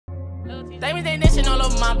Diamonds ain't dishing all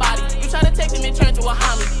over my body. You try to text him and turn to a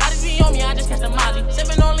homie. Got his V on me, I just catch the Molly.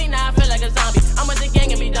 Sipping on lean, now I feel like a zombie. I'm with the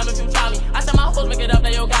gang and be dumb if you try me. I said my hoes make it up,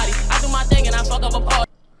 they yo Gotti. I do my thing and I fuck up a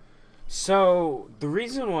party. So, the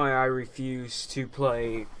reason why I refuse to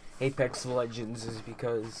play Apex Legends is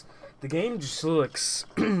because the game just looks,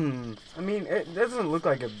 I mean, it doesn't look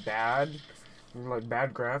like bad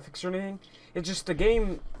graphics or anything. It's just the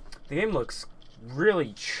game looks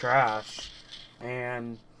really trash,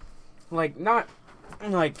 and, like, not,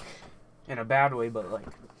 like, in a bad way, but, like,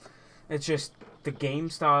 it's just the game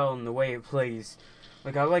style and the way it plays.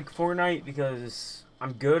 Like, I like Fortnite because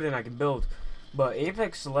I'm good and I can build, but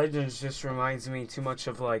Apex Legends just reminds me too much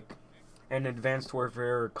of, like, an Advanced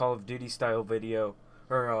Warfare or Call of Duty style video,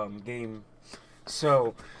 or, game.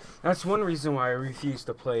 So, that's one reason why I refuse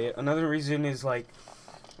to play it. Another reason is, like,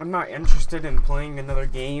 I'm not interested in playing another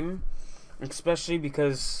game, especially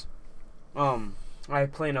because, I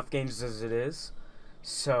play enough games as it is.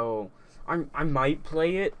 So, I might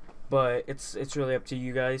play it, but it's really up to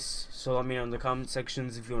you guys. So let me know in the comment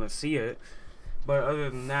sections if you want to see it. But other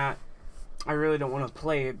than that, I really don't want to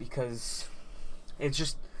play it because I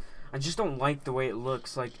just don't like the way it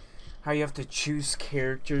looks. Like how you have to choose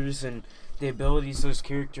characters and the abilities those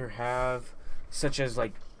characters have, such as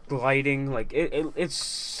like gliding. Like it's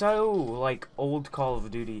so like old Call of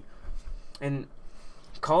Duty, and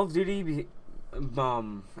Call of Duty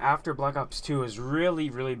after Black Ops 2 is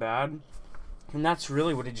really bad, and that's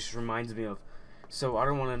really what it just reminds me of. So I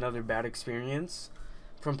don't want another bad experience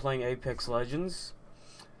from playing Apex Legends.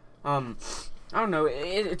 I don't know,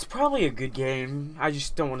 it's probably a good game. I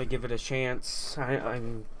just don't want to give it a chance. I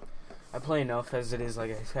play enough as it is,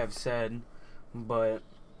 like I have said, but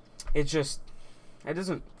it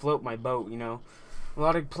doesn't float my boat, you know. A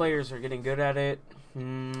lot of players are getting good at it.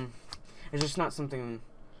 It's just not something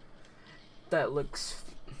that looks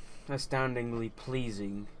astoundingly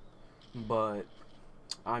pleasing, but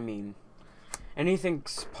I mean,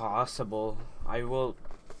 anything's possible. I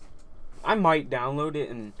might download it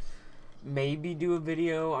and maybe do a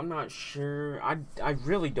video. I'm not sure. I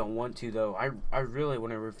really don't want to though. I really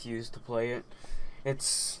want to refuse to play it.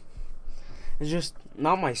 It's just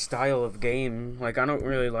not my style of game. Like I don't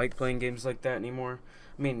really like playing games like that anymore.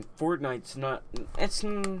 I mean, Fortnite's not,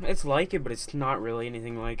 it's like it, but it's not really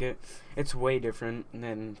anything like it. It's way different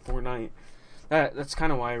than Fortnite. That's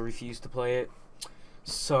kind of why I refuse to play it.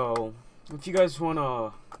 So, if you guys want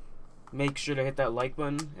to make sure to hit that like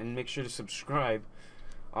button and make sure to subscribe.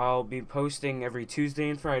 I'll be posting every Tuesday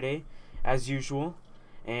and Friday, as usual.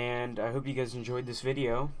 And I hope you guys enjoyed this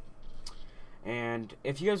video. And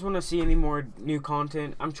if you guys want to see any more new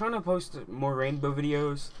content, I'm trying to post more rainbow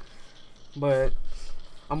videos, but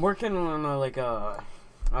I'm working on a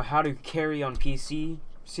how to carry on PC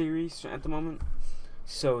series at the moment,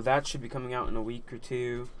 so that should be coming out in a week or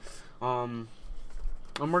two. I'm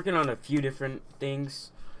working on a few different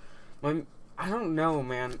things. I don't know,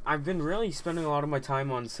 man. I've been really spending a lot of my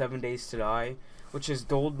time on 7 Days to Die, which has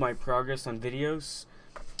dulled my progress on videos.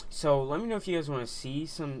 So let me know if you guys want to see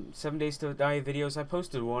some 7 Days to Die videos. I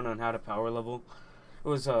posted one on how to power level. It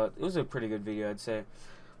was a pretty good video, I'd say.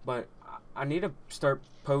 But I need to start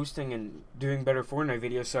posting and doing better Fortnite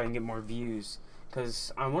videos so I can get more views.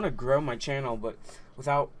 Because I want to grow my channel, but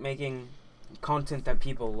without making content that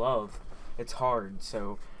people love, it's hard.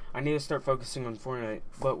 So I need to start focusing on Fortnite.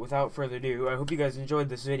 But without further ado, I hope you guys enjoyed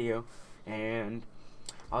this video. And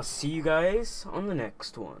I'll see you guys on the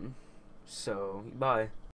next one. So, bye.